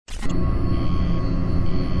What's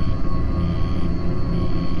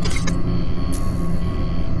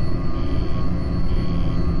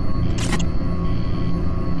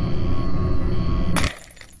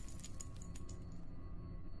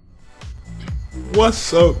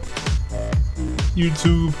up,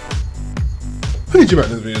 YouTube? Hoodie Jim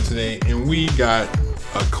about this video today, and we got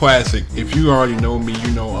a classic. If you already know me,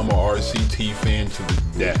 you know I'm a RCT fan to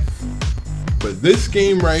the death. But this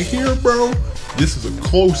game right here, bro, this is a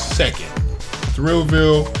close second.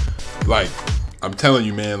 Thrillville, like, I'm telling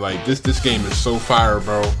you, man, like this game is so fire,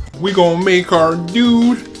 bro. We gonna make our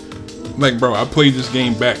dude. Like, bro, I played this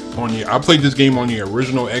game on the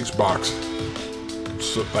original Xbox.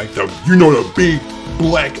 So, like the big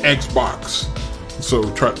black Xbox. So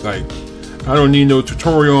like, I don't need no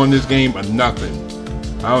tutorial on this game or nothing.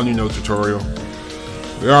 I don't need no tutorial.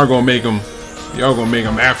 We are gonna make them. Y'all gonna make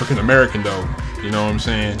them African American though. You know what I'm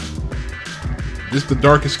saying? This the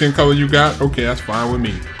darkest skin color you got? Okay, that's fine with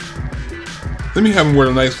me. Let me have him wear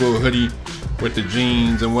a nice little hoodie with the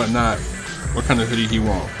jeans and whatnot. What kind of hoodie he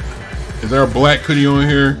want? Is there a black hoodie on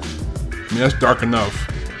here? I mean, that's dark enough.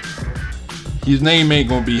 His name ain't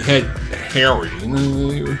gonna be Harry.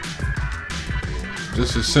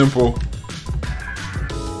 Just as simple.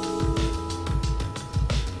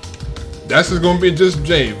 That's just gonna be just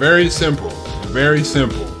J. Very simple. Very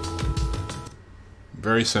simple.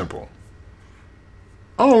 Very simple.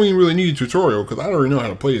 I don't even really need a tutorial because I already know how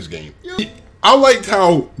to play this game. I liked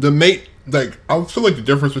how I feel like the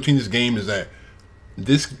difference between this game is that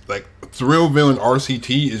this, like, Thrillville and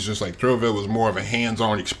RCT is just like Thrillville was more of a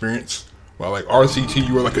hands-on experience. Well, like RCT,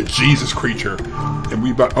 you were like a Jesus creature, and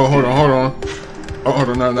we about. Oh, hold on. Oh,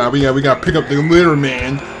 hold on. Now we got to pick up the litter,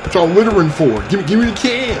 man. What y'all littering for? Give me the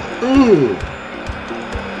can. Ugh.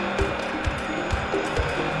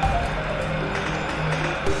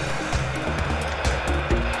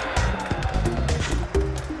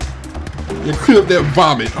 Yeah, clean up that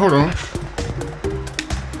vomit. Hold on.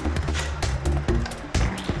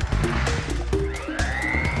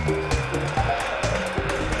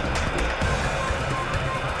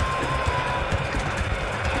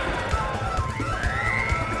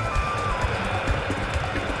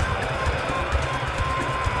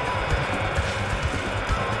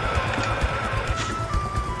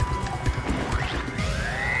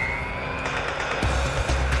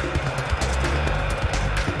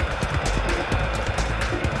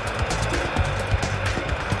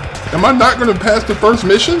 Am I not gonna pass the first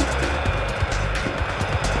mission?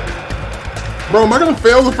 Bro, am I gonna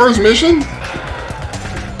fail the first mission?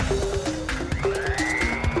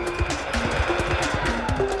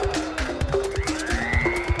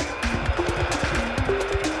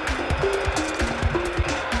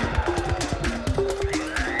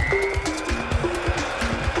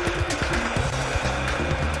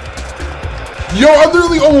 Yo, I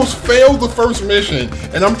literally almost failed the first mission,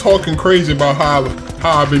 and I'm talking crazy about how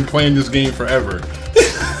I've been playing this game forever.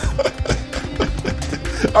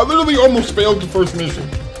 I literally almost failed the first mission.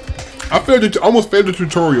 I almost failed the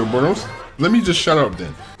tutorial, bro. Let me just shut up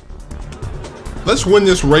then. Let's win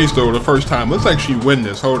this race though the first time. Let's actually win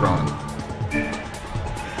this. Hold on.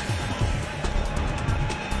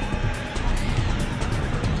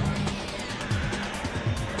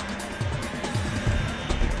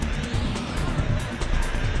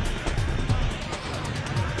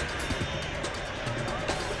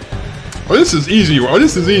 Oh, this is easy. Oh,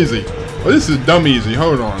 this is easy. Oh, this is dumb easy.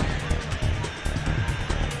 Hold on.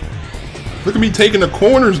 Look at me taking the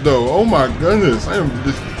corners, though. Oh, my goodness. I am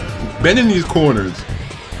just bending these corners.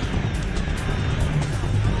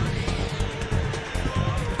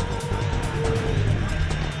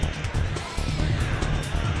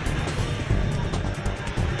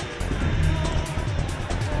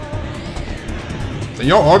 And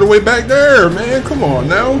y'all all the way back there, man. Come on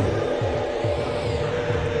now.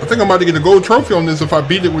 I think I'm about to get a gold trophy on this if I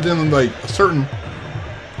beat it within like a certain.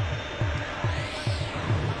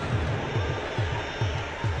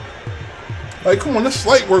 Like, come on, that's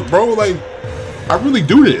slight work, bro. Like, I really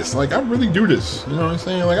do this. Like, I really do this. You know what I'm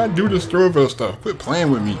saying? Like, I do this Thrillville stuff. Quit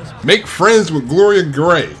playing with me. Make friends with Gloria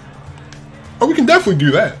Gray. Oh, we can definitely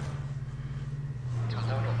do that.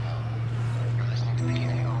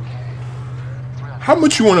 How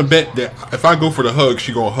much you want to bet that if I go for the hug,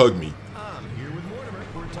 she gonna hug me?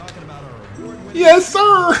 Yes,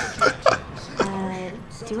 sir.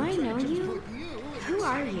 Do I know you? Who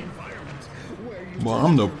are you? Well,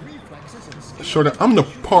 I'm the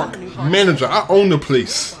park manager. I own the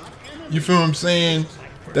place. You feel what I'm saying?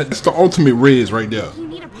 That's the ultimate Riz right there. You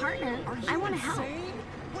need a partner. I want to help.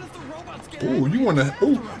 Oh, you want to?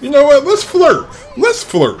 Oh, you know what? Let's flirt. Let's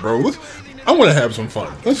flirt, bro. I want to have some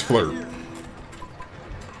fun. Let's flirt.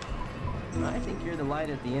 I think you're the light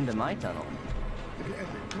at the end of my tunnel.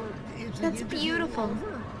 That's beautiful.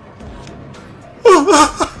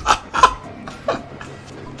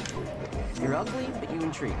 You're ugly, but you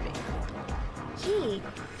intrigue me. Gee,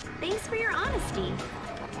 thanks for your honesty.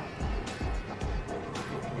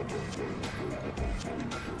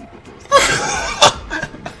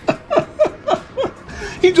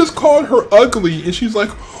 He just called her ugly, and she's like,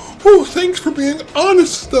 "Oh, thanks for being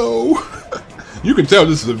honest, though." You can tell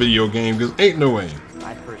this is a video game because ain't no way.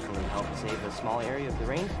 I personally helped save a small area of the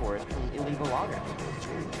rainforest from illegal loggers.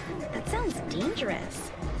 That sounds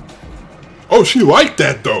dangerous. Oh, she liked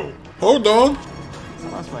that though. Hold on. I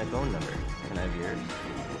lost my phone number. Can I have yours?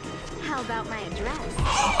 How about my address?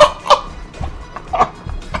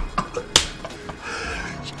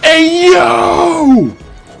 Hey yo!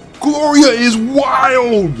 Gloria is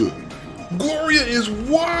wild! Gloria is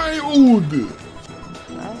wild!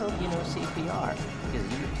 I hope you know CPR, because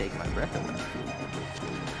you would take my breath away.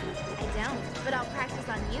 I don't, but I'll practice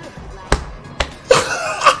on you if you like.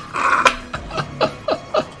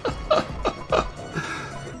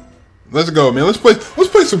 Let's go, man. Let's play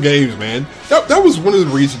some games, man. That was one of the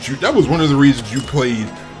reasons you played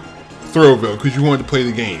Thrillville, because you wanted to play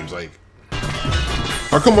the games. Like,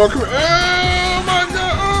 oh, come on, come on. Oh my god!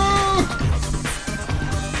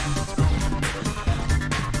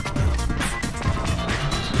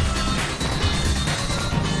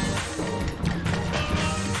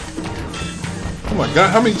 Oh my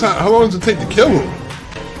god, how long does it take to kill him?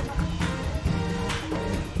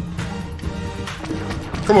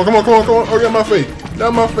 Come on, come on, come on, come on. Oh, yeah, my face.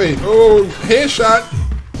 Down my face. Oh, headshot.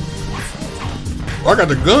 Oh, I got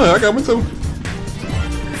the gun. I got one too.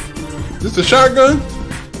 This a shotgun?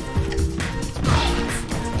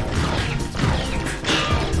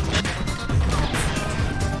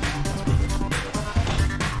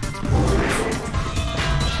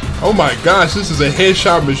 Oh my gosh, this is a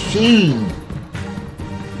headshot machine.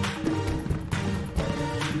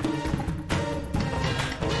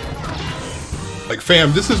 Like,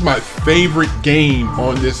 fam, this is my favorite game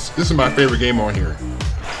on this. This is my favorite game on here.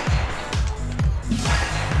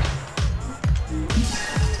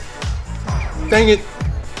 Dang it.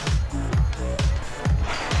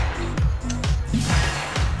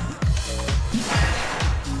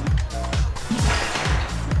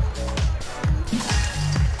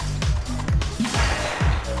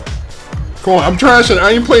 Come on, I'm trashing.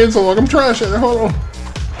 I ain't playing so long. I'm trashing. Hold on.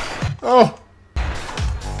 Oh.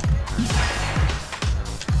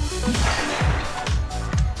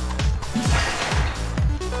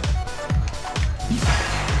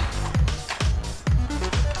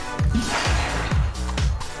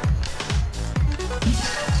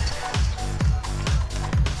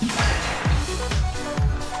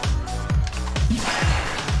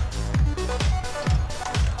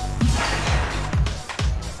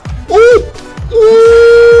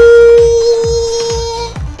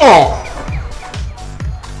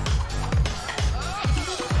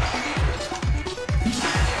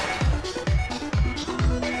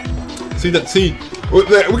 See that? See, we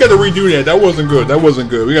got to redo that. That wasn't good. That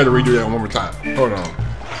wasn't good. We got to redo that one more time. Hold on.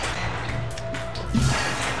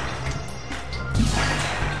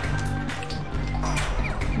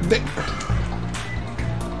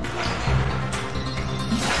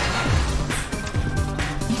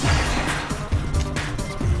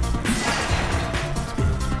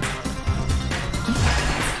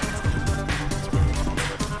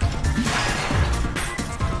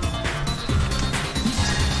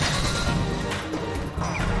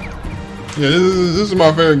 Yeah, this is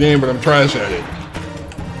my favorite game, but I'm trash at it.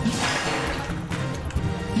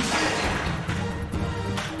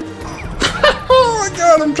 Oh my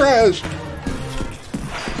god, I'm trash.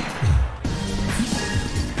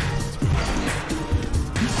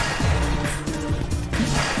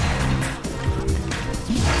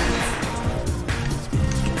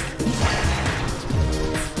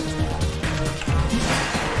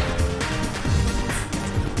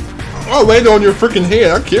 I landed on your freaking head.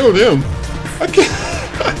 I killed him. I can't.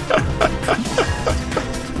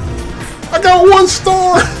 I got 1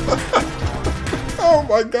 star. Oh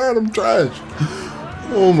my god, I'm trash.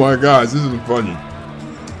 Oh my gosh, this is funny.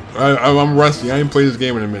 I'm rusty. I ain't played this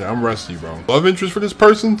game in a minute. I'm rusty, bro. Love interest for this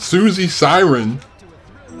person? Susie Siren.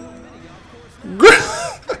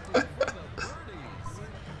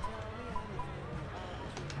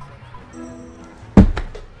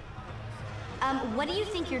 What do you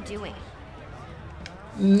think you're doing?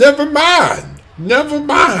 Never mind. Never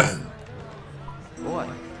mind. Boy,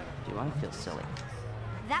 do I feel silly.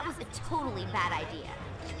 That was a totally bad idea.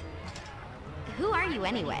 Who are you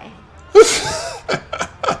anyway?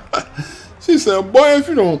 She said, boy, if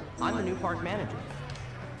you don't... I'm the new park manager.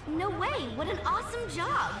 No way, what an awesome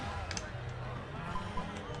job.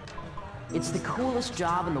 It's the coolest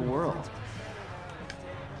job in the world.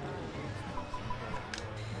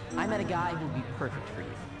 I met a guy who would be perfect for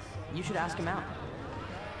you. You should ask him out.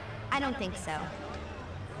 I don't think so.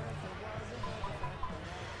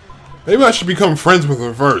 Maybe I should become friends with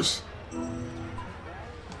her first.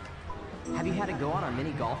 Have you had to go on our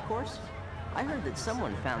mini golf course? I heard that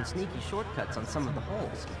someone found sneaky shortcuts on some of the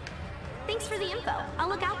holes. Thanks for the info. I'll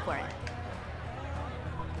look out for it.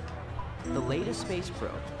 The latest space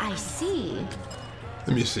probe. I see.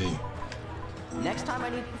 Let me see. Next time I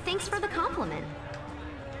need Thanks for the compliment.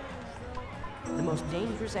 the most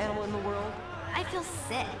dangerous animal in the world. I feel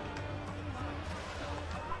sick.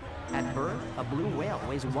 At birth, a blue whale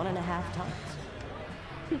weighs 1.5 tons.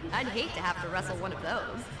 I'd hate to have to wrestle one of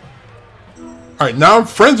those. Alright, now I'm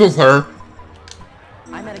friends with her.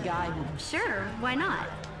 I met a guy who... Sure, why not?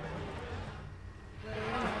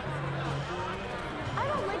 I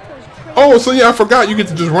don't like those Oh, so yeah, I forgot you get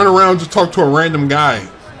to just run around and just talk to a random guy.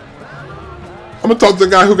 I'm gonna talk to the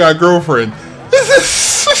guy who got a girlfriend.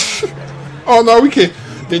 Oh no, we can't.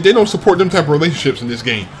 They don't support them type of relationships in this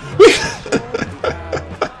game.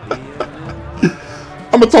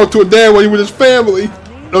 I'm gonna talk to a dad while he with his family.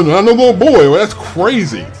 No, not no little boy. Well, that's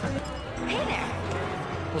crazy. Hey there.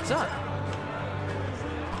 What's up?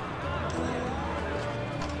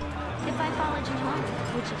 If I followed you home,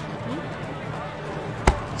 would you keep me?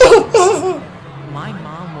 My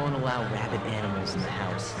mom won't allow rabid animals in the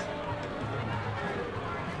house.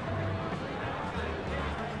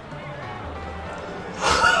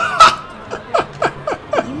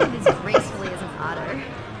 You move as gracefully as an otter.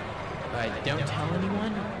 Don't tell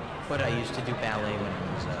anyone, but I used to do ballet when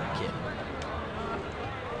I was a kid.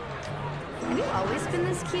 Have you always been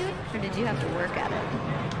this cute, or did you have to work at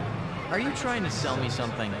it? Are you trying to sell me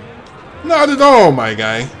something? Not at all, my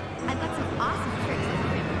guy. I've got some awesome tricks in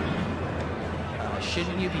the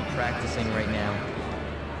Shouldn't you be practicing right now?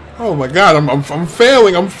 Oh my God, I'm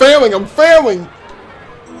failing. I'm failing. I'm failing.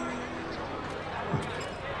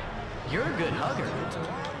 You're a good hugger.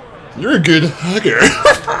 You're a good hugger.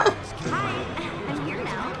 Hi, I'm here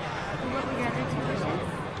now. What were your other two wishes?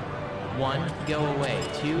 1, go away.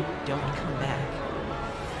 2, don't come back.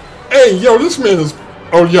 Hey, yo, this man is.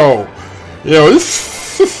 Oh, yo,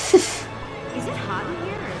 this. Is it hot in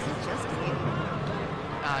here, or is it just you?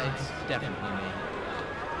 It's definitely me.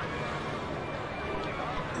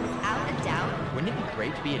 Without a doubt. Wouldn't it be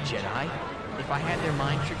great to be a Jedi? If I had their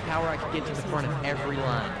mind trick power, I could get to the front of every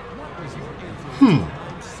line.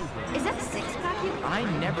 Is that six-pack you? I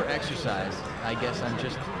never exercise. I guess I'm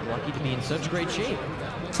just lucky to be in such great shape.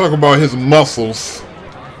 Talk about his muscles.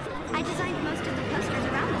 I designed most of the posters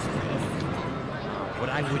around this place. What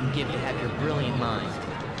I wouldn't give to have your brilliant mind.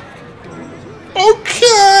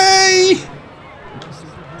 Okay.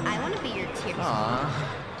 I want to be your tier. Aw.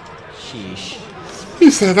 Sheesh. He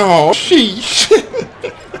said, "Oh, sheesh."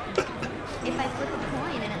 If I flip a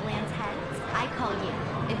coin and it lands heads, I call you.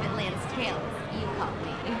 If it lands tails, you call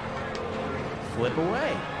me. Flip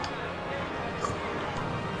away.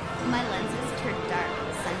 My lenses turn dark with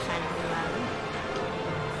the sunshine on the road.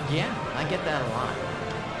 Yeah, I get that a lot.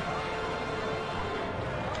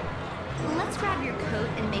 Let's grab your coat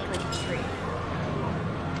and make like a tree.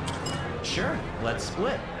 Sure, let's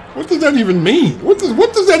split. What does that even mean? What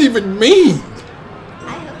does that even mean?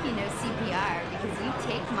 I hope you know CPR because you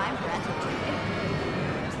take my breath away.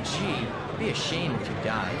 Gee, it'd be a shame if you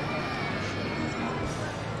died.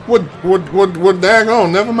 What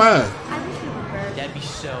daggone, never mind. I wish we were birds. That'd be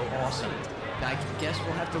so awesome. I guess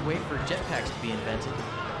we'll have to wait for jetpacks to be invented.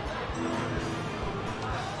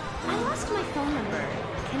 I lost my phone number.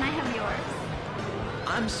 Can I have yours?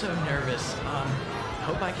 I'm so nervous.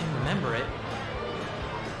 Hope I can remember it.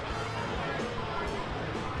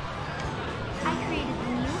 I created the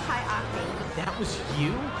new high octane. That was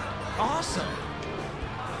you? Awesome!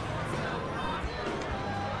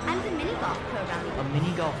 I'm the mini golf pro around A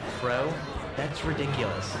mini golf pro? That's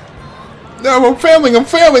ridiculous. No, I'm failing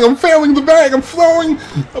the bag, I'm flowing,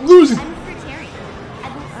 I'm losing. I'm a fruitarian.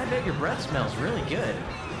 I bet your breath smells really good.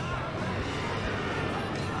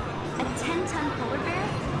 A 10-ton polar bear?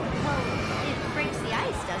 Well, it breaks the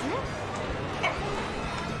ice, doesn't it?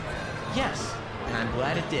 Yes, and I'm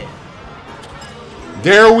glad it did.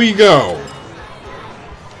 There we go.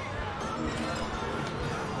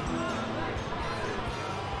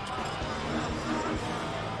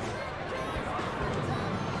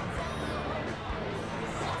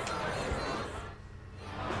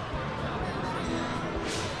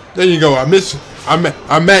 There you go. I miss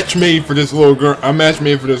I'm match made for this little girl. I'm match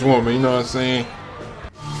made for this woman. You know what I'm saying?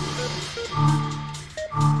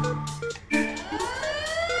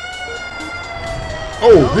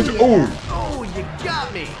 Oh, hit you. Oh. Oh, you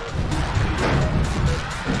got me.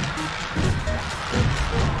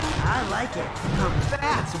 I like it.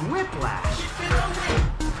 That's whiplash.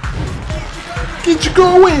 Get you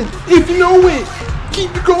going if you know it.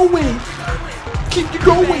 Keep you going. Keep you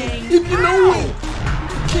going if you know it.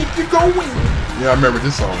 Keep you going. Yeah, I remember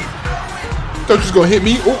this song. Thought you was gonna hit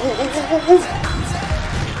me. Oh, oh, oh, oh,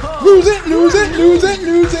 oh. Lose it, lose it, lose it,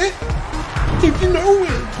 lose it. If you know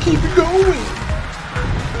it, keep it going.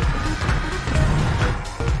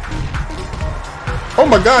 Oh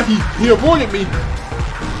my God, he avoided me.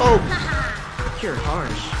 Oh. You're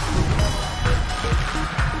harsh.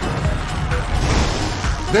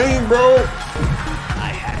 Dang, bro. I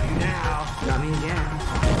have you now. Got me again.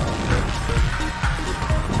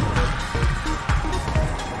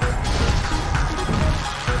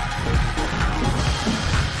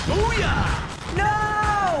 Booyah! No!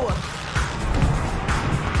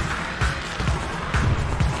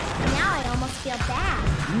 Now I almost feel bad.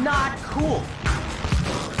 Not cool.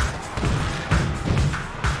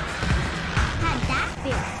 How'd that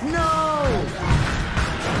feel? No!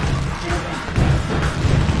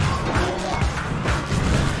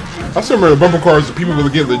 I still remember the bumper cars. The people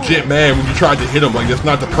would get legit mad when you tried to hit them. Like, that's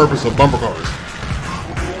not the purpose of bumper cars.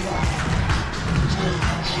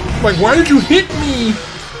 Like, why did you hit me?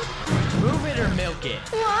 Move it or milk it.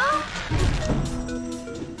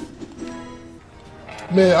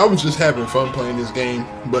 Man, I was just having fun playing this game.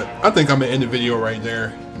 But I think I'm going to end the video right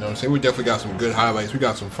there. You know what I'm saying? We definitely got some good highlights. We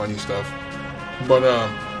got some funny stuff. But,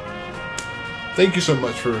 thank you so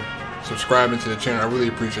much for subscribing to the channel. I really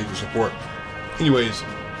appreciate your support. Anyways,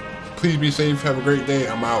 please be safe. Have a great day.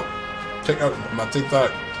 I'm out. Check out my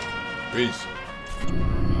TikTok. Peace.